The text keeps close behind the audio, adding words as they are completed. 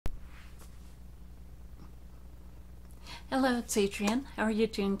Hello, it's Adrienne. How are you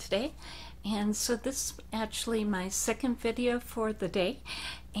doing today? And so this is actually my second video for the day,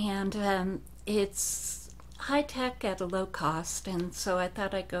 and it's high tech at a low cost, and so I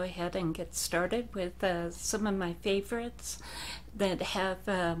thought I'd go ahead and get started with some of my favorites that have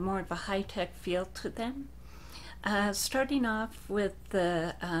more of a high tech feel to them. Starting off with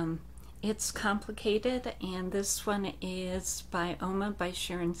the It's Complicated, and this one is by Uoma by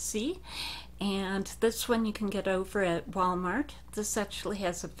Sharon C. And this one you can get over at Walmart. This actually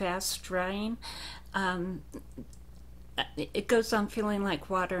has a fast drying. It goes on feeling like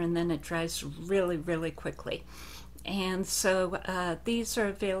water and then it dries really, really quickly. And so these are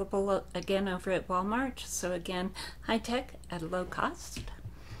available again over at Walmart. So again, high tech at a low cost.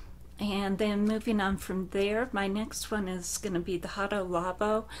 And then moving on from there, my next one is going to be the Hado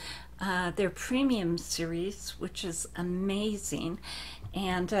Labo, their premium series, which is amazing.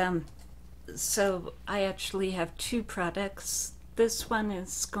 And so I actually have two products. This one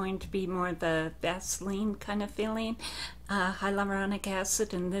is going to be more of a Vaseline kind of feeling, hyaluronic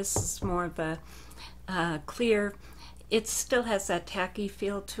acid, and this is more of a clear. It still has that tacky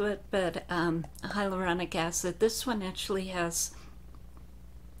feel to it, but hyaluronic acid. This one actually has,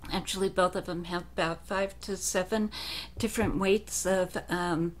 both of them have about 5 to 7 different weights of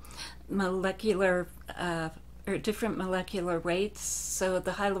molecular or different molecular weights. So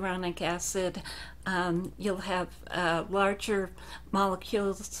the hyaluronic acid, you'll have larger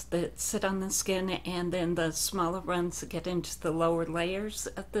molecules that sit on the skin, and then the smaller ones that get into the lower layers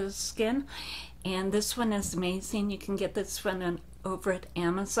of the skin. And this one is amazing. You can get this one over at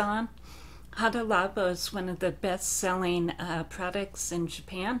Amazon. Hado Labo is one of the best-selling products in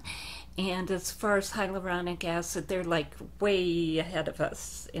Japan, and as far as hyaluronic acid, they're like way ahead of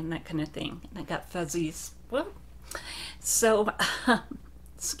us in that kind of thing. And I got fuzzies. Well, so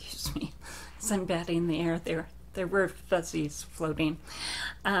excuse me, as I'm batting the air there were fuzzies floating.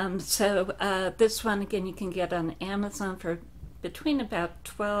 This one again you can get on Amazon for between about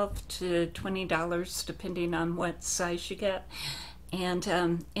 $12 to $20 depending on what size you get.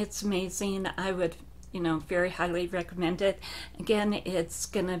 And it's amazing. I would, very highly recommend it. Again, it's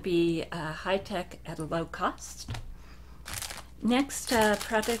going to be high tech at a low cost. Next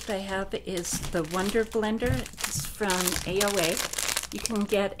product I have is the Wonder Blender. It's from AOA. You can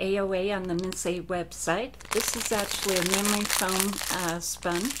get AOA on the Miss A website. This is actually a memory foam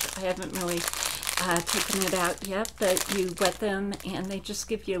sponge. I haven't really taken it out yet, but you wet them and they just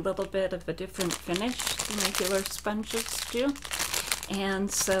give you a little bit of a different finish than regular sponges do. And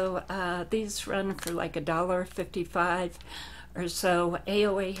so these run for like $1.55 or so.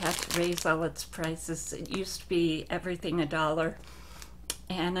 AOA had to raise all its prices. It used to be everything $1,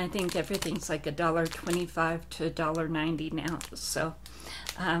 and I think everything's like $1.25 to $1.90 now. So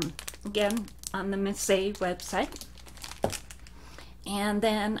again, on the Miss A website. And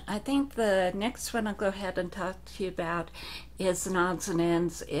then I think the next one I'll go ahead and talk to you about is an odds and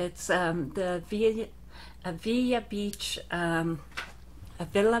ends. It's the Avila Beach.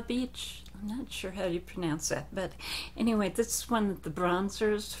 Avila Beach, I'm not sure how you pronounce that, but anyway, this is one of the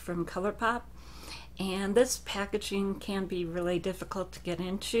bronzers from Colourpop, and this packaging can be really difficult to get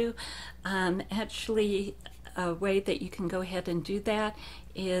into. Actually, a way that you can go ahead and do that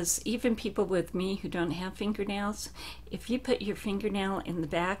is even people with me who don't have fingernails, if you put your fingernail in the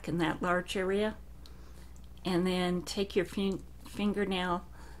back in that large area, and then take your fingernail,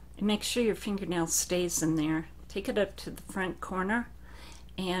 and make sure your fingernail stays in there, take it up to the front corner,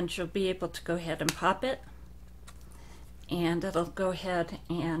 and you'll be able to go ahead and pop it, and it'll go ahead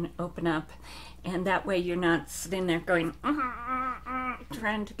and open up, and that way you're not sitting there going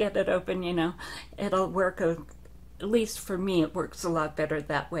trying to get it open. It'll work, at least for me it works a lot better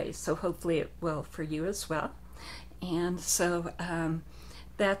that way, so hopefully it will for you as well. And so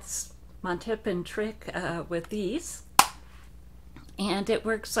that's my tip and trick with these, and it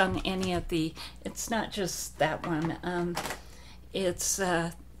works on any of the, it's not just that one. It's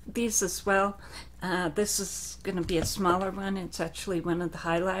these as well. This is going to be a smaller one. It's actually one of the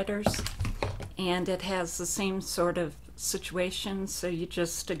highlighters, and it has the same sort of situation. So you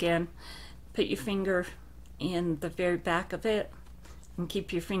just, again, put your finger in the very back of it and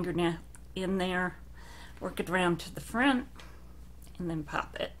keep your fingernail in there, work it around to the front, and then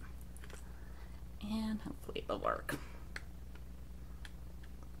pop it. And hopefully it'll work.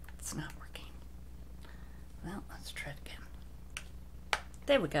 It's not working. Well, let's try it again.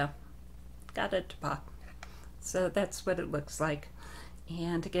 There we go. Got it to pop. So that's what it looks like.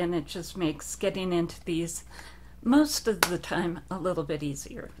 And again, it just makes getting into these most of the time a little bit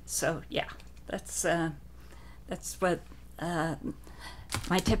easier. So yeah, that's what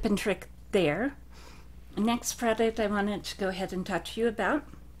my tip and trick there. Next product I wanted to go ahead and talk to you about.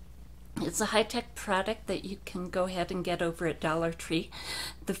 It's a high-tech product that you can go ahead and get over at Dollartree.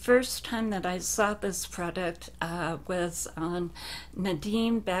 The first time that I saw this product was on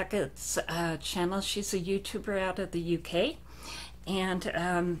Nadine Baggot's channel. She's a YouTuber out of the UK.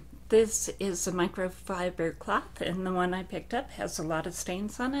 And this is a microfiber cloth, and the one I picked up has a lot of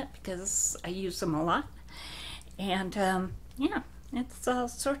stains on it because I use them a lot. And yeah, it's all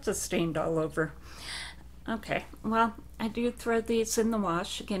sorts of stained all over. Okay, well, I do throw these in the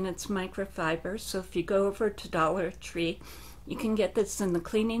wash. Again, it's microfiber, so if you go over to Dollartree, you can get this in the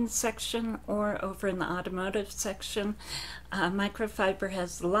cleaning section or over in the automotive section. Microfiber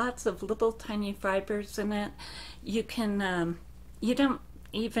has lots of little tiny fibers in it. You can, you don't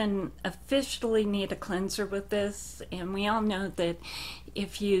even officially need a cleanser with this, and we all know that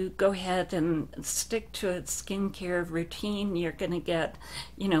if you go ahead and stick to a skincare routine, you're going to get,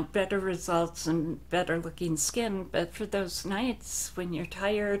 you know, better results and better looking skin. But for those nights when you're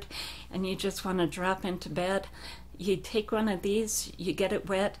tired and you just want to drop into bed, you take one of these, you get it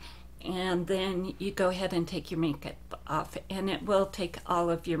wet, and then you go ahead and take your makeup off, and it will take all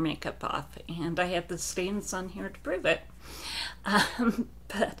of your makeup off. And I have the stains on here to prove it.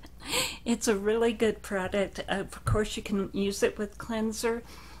 But it's a really good product. Of course, you can use it with cleanser,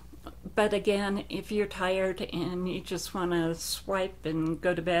 but again, if you're tired and you just want to swipe and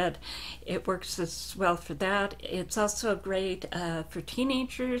go to bed, it works as well for that. It's also great for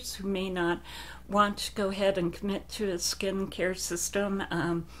teenagers who may not want to go ahead and commit to a skincare system.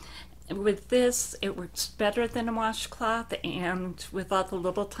 With this, it works better than a washcloth, and with all the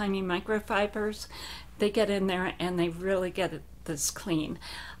little tiny microfibers, they get in there and they really get this clean.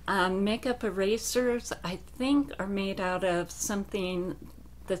 Makeup erasers, I think, are made out of something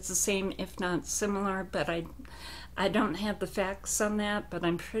that's the same, if not similar, but I don't have the facts on that, but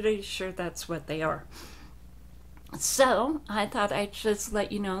I'm pretty sure that's what they are. So I thought I'd just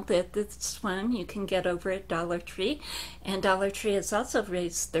let you know that this one you can get over at Dollartree, and Dollartree has also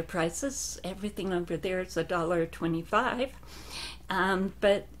raised their prices. Everything over there is $1.25,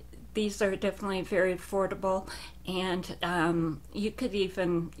 but these are definitely very affordable, and you could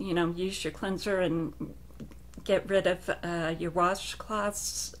even, you know, use your cleanser and get rid of your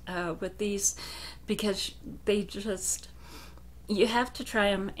washcloths with these, because they just, you have to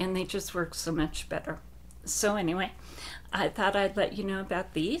try them and they just work so much better. So anyway, I thought I'd let you know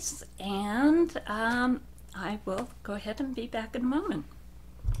about these, and I will go ahead and be back in a moment.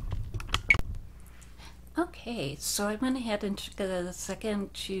 Okay, so I went ahead and took a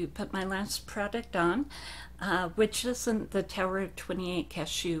second to put my last product on, which isn't the Tower 28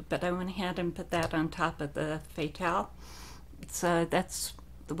 Cashew, but I went ahead and put that on top of the Fatale. So that's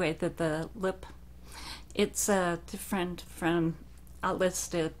the way that the lip, it's different from, I'll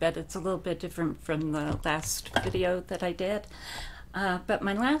list it, but it's a little bit different from the last video that I did. But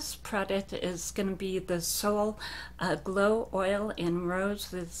my last product is going to be the Soul Glow Oil in Rose.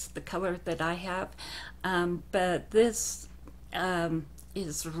 This is the color that I have. But this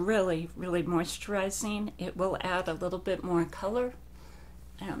is really, really moisturizing. It will add a little bit more color.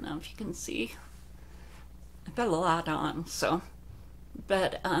 I don't know if you can see. I've got a lot on, so.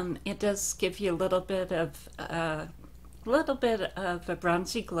 But it does give you a little bit of a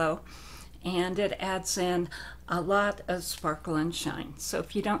bronzy glow, and it adds in a lot of sparkle and shine. So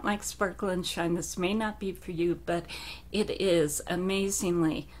if you don't like sparkle and shine, this may not be for you, but it is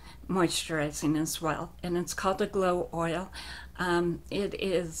amazingly moisturizing as well. And it's called a glow oil. It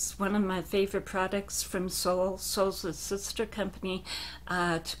is one of my favorite products from Soul. Soul's a sister company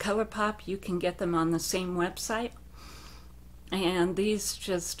to Colourpop. You can get them on the same website. And these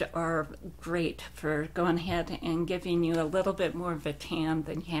just are great for going ahead and giving you a little bit more of a tan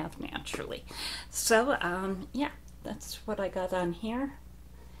than you have naturally. So, yeah, that's what I got on here.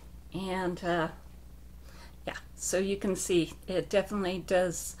 And, yeah, so you can see it definitely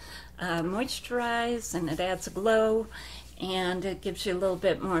does moisturize, and it adds a glow, and it gives you a little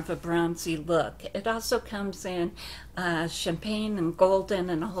bit more of a bronzy look. It also comes in champagne and golden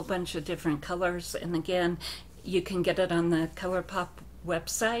and a whole bunch of different colors. And again, you can get it on the Colourpop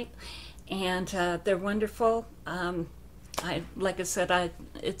website, and they're wonderful. Like I said,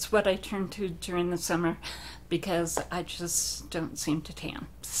 it's what I turn to during the summer because I just don't seem to tan.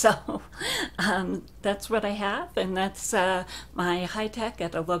 So that's what I have, and that's my high tech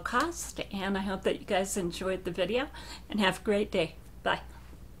at a low cost. And I hope that you guys enjoyed the video, and have a great day. Bye.